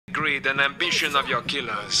greed and ambition of your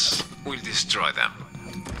killers will destroy them.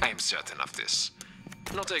 I am certain of this.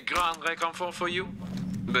 Not a grand réconfort for you,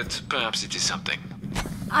 but perhaps it is something.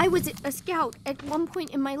 I was a scout at one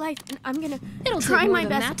point in my life, and I'm gonna It'll try my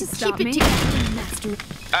best to keep it together.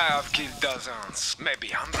 I have killed dozens, maybe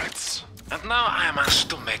hundreds. And now I am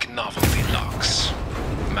asked to make novelty logs.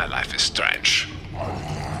 My life is strange.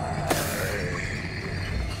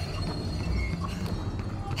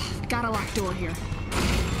 Got a locked door here.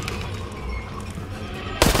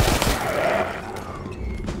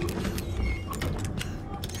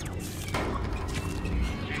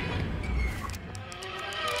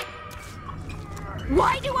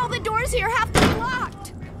 Why do all the doors here have to be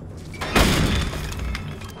locked?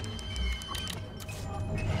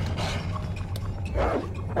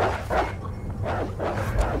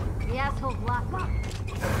 The asshole's locked up.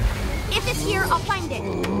 If it's here, I'll find it.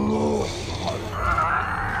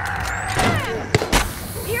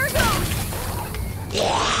 Here goes!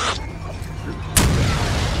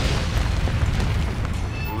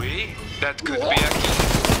 Oui, that could be a key.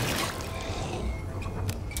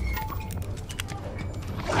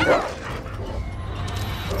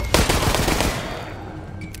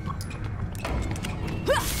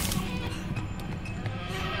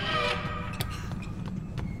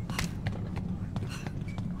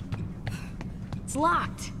 It's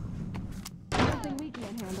locked. Something we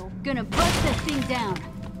can't handle. Gonna bust this thing down.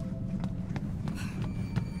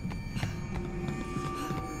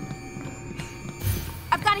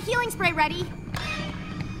 I've got a healing spray ready.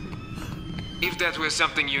 If that was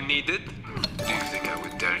something you needed, do you think I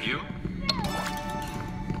would tell you?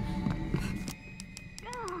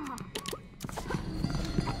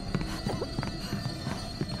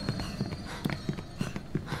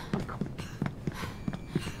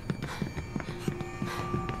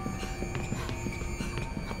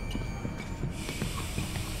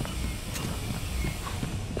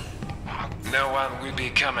 No one will be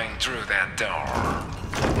coming through that door.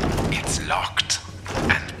 It's locked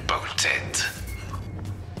and bolted.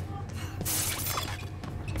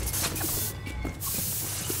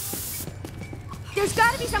 There's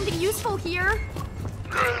gotta be something useful here.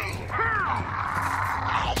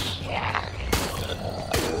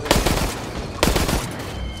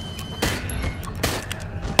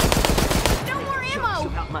 No more ammo!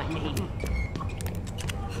 Not my name.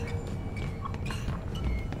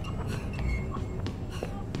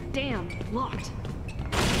 Damn, locked.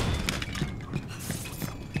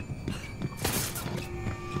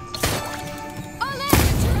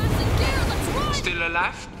 Still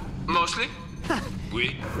alive? Mostly?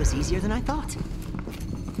 Oui. It was easier than I thought.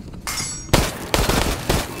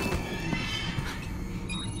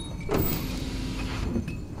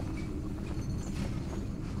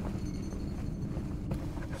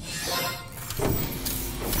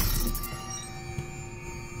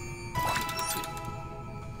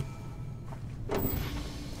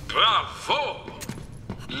 Bravo!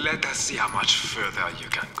 Let us see how much further you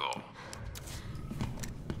can go.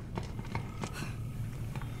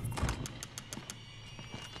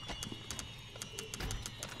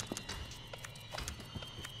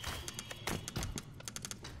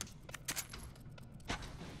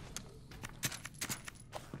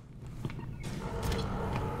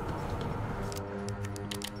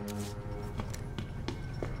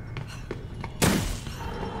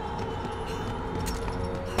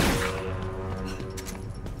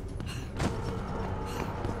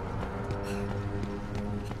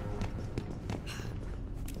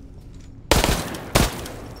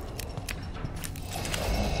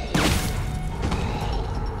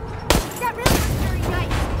 That really was very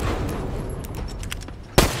nice.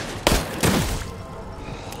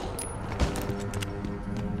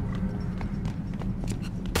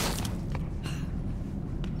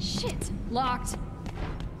 Shit, locked.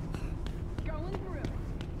 Going through.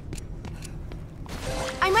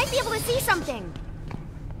 I might be able to see something.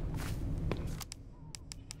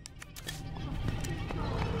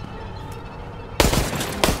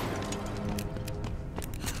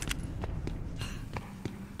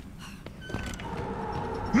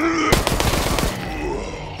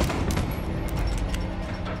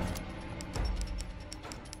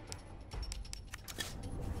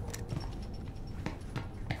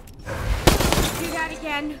 Do that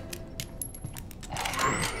again.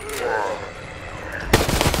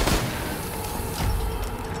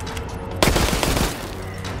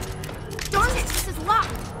 Darn it, this is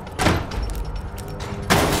locked.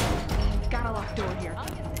 Got a locked door here.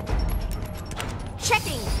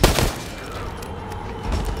 Checking.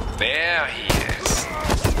 There he is.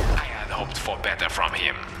 I had hoped for better from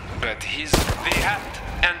him, but his the hat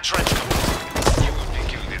and trench coat. You will be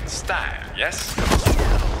killed in style, yes?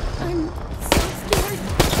 I'm so scared.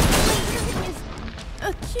 My hearing is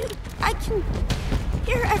acute. I can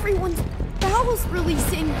hear everyone's bowels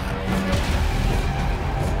releasing.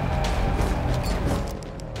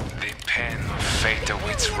 The pen of fate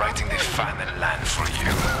awaits writing the final line for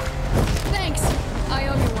you. Thanks. I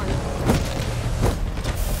owe you one.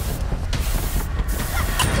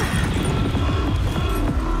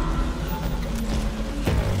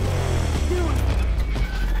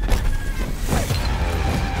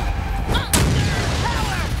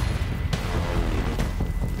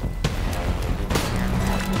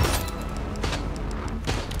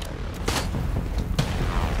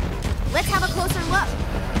 Let's have a closer look.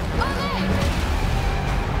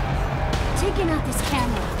 Taking out this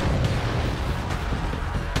camera.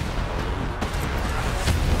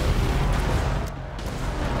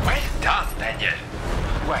 Well done, Daniel.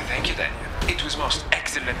 Why, thank you, Daniel. It was most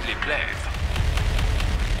excellently played.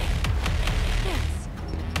 Yes.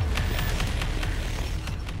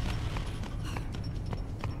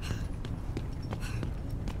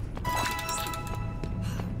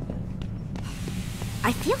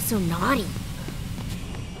 I feel so naughty.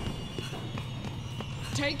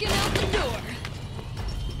 Taking out the door.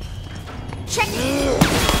 Check it.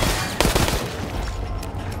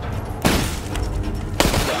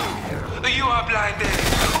 You are blinded.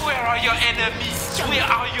 Where are your enemies? Where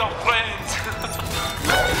are your friends?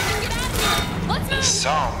 Let's move!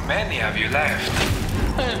 So many of you left.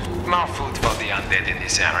 More food for the undead in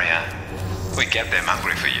this area. We kept them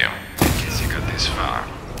hungry for you, in case you got this far.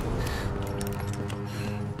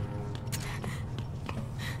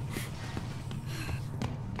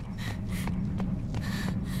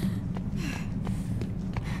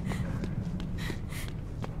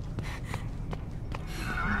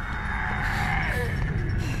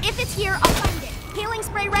 If it's here, I'll find it. Healing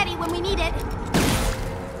spray ready when we need it.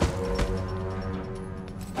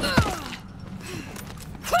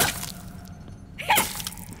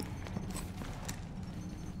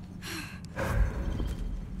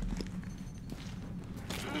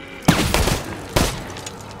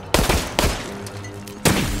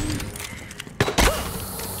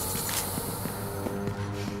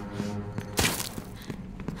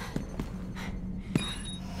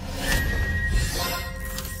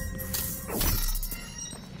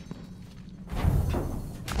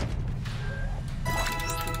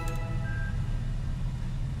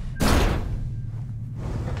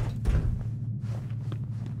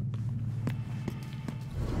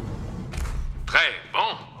 Très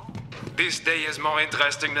bon. This day is more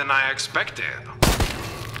interesting than I expected.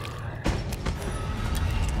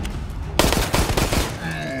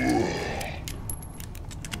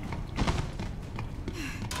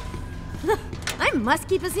 I must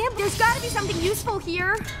keep a sample. There's gotta be something useful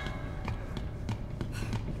here.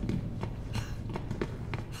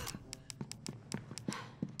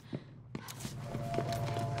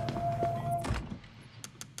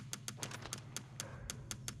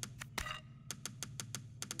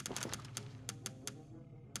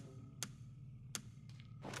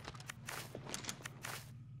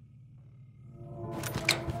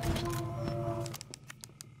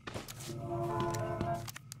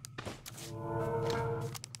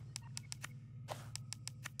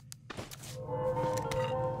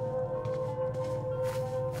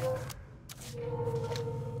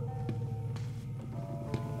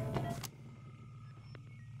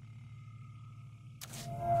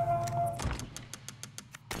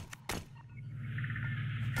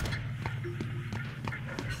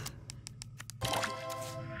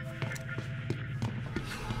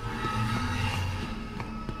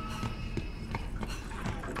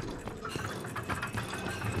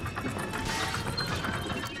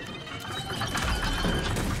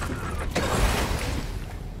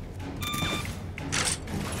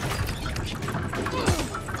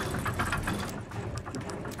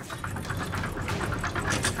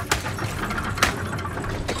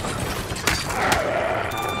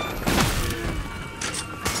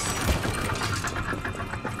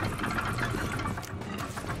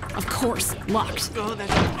 Of course, locked. Oh, that's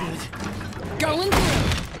not good. Going through.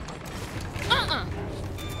 I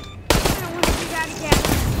don't want to do that again.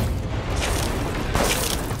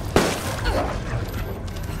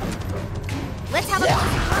 Let's have a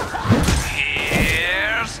closer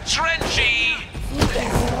Here's Trenchy!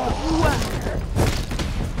 look.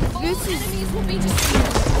 This is Enemies will be destroyed.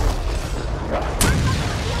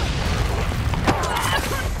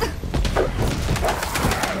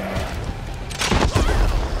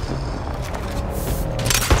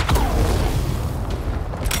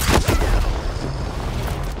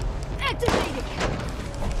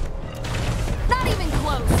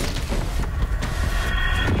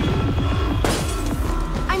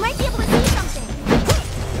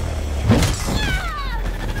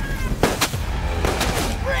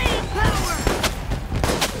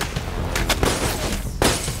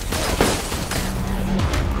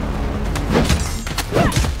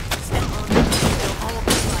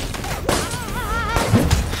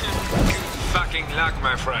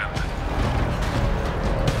 friend.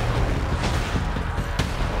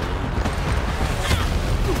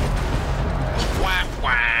 Wah,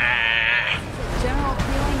 wah. General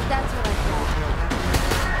feeling, that's what I thought.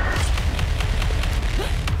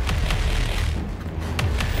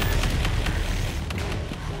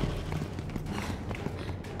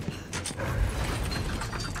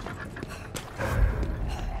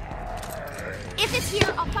 If it's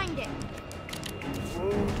here, I'll find it.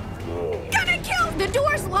 Gonna kill! The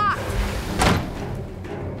door's locked!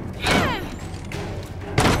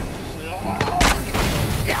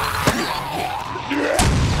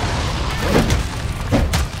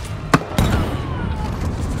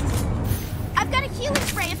 I've got a healing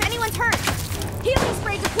spray if anyone's hurt. Healing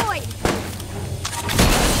spray deployed.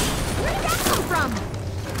 Where did that come from?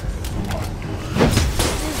 This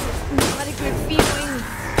is not a good feeling.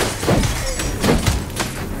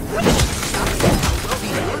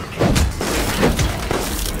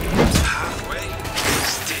 Halfway?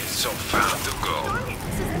 Still so far to go.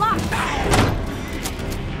 This is locked.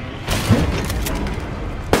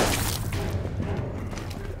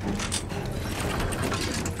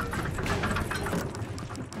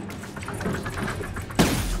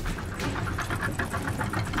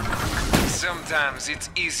 Sometimes it's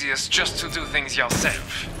easiest just to do things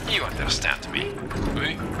yourself. You understand me?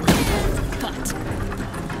 Oui? Cut.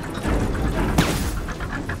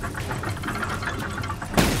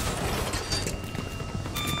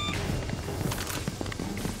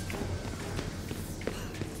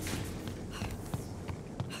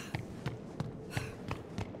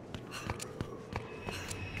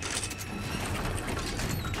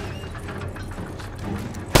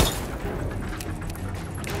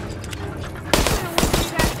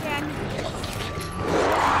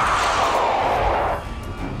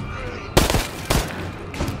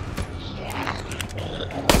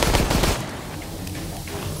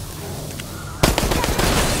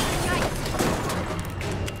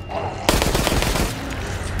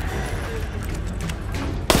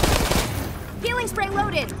 Healing spray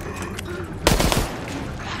loaded.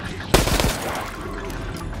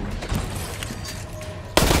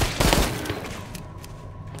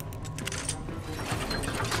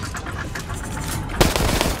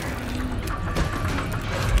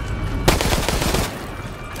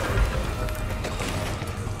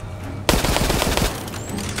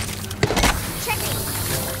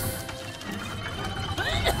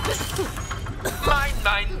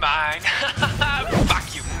 Mine.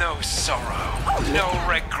 Fuck you, no sorrow, no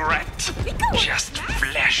regret. Just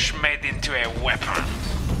flesh made into a weapon.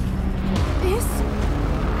 This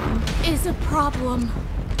is a problem.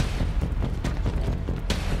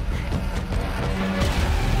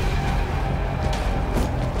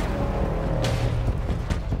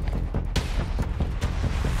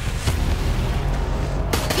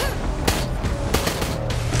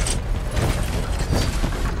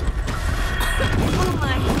 Oh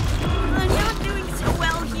my. I'm not doing so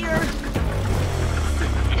well here.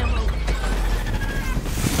 Ammo.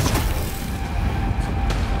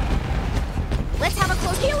 Let's have a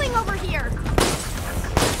close healing over here.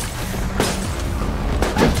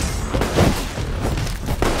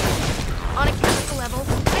 On a chemical level,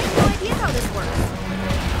 I have no idea how this works.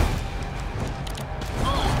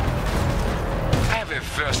 I have a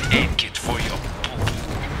first aid kit for your poo-poo.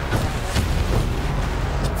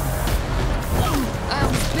 I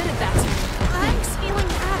almost bit at that. I'm feeling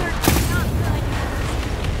rather not good.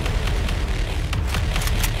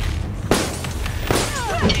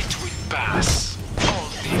 It will pass. All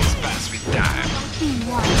things pass with time.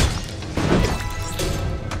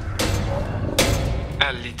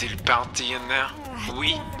 A little party in there?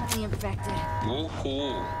 Oui. Definitely infected.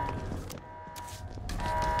 Woohoo.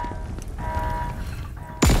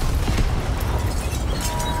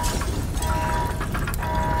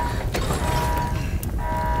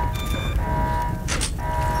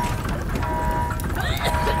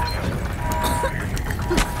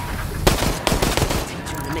 Teach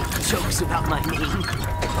him to make jokes about my name.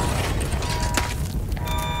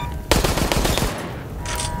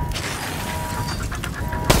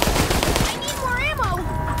 I need more ammo.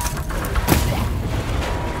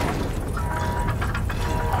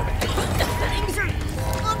 Things are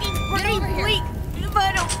looking pretty over here. bleak if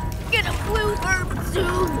I don't get a blue herb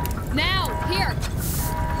soon. Now, here.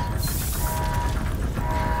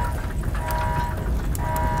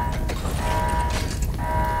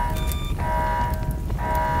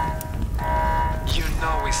 You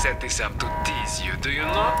know we set this up to tease you, do you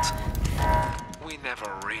not? We never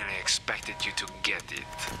really expected you to get it.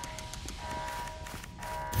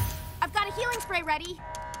 I've got a healing spray ready.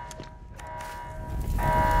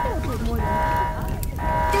 It'll take more than that.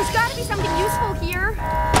 There's gotta be something useful here.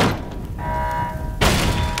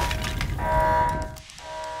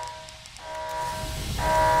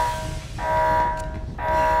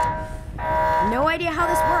 No idea how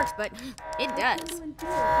this works, but it does.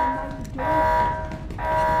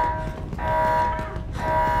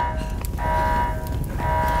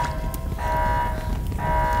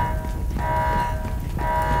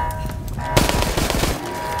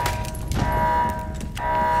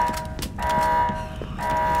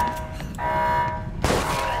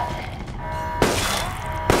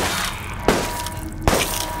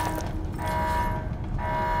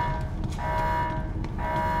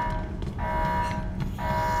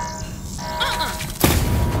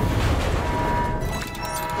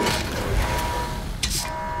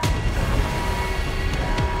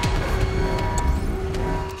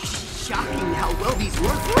 Shocking how well these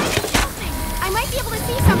work. I might be able to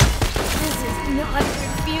see something. This is not a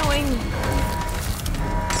good feeling.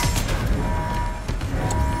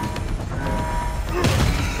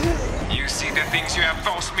 You see the things you have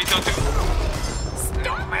forced me to do?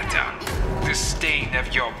 No matter. The stain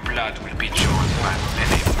of your blood will be drawn by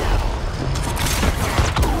many more.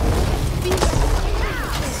 These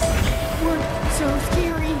were so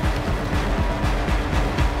scary.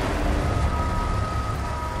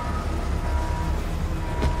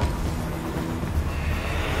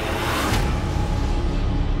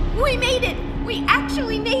 We made it! We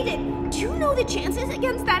actually made it! Do you know the chances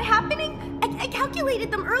against that happening? I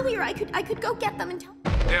calculated them earlier. I could go get them and tell.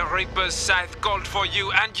 The Reaper's scythe called for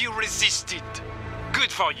you and you resisted.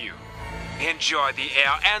 Good for you. Enjoy the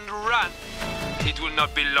air and run. It will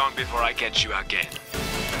not be long before I catch you again.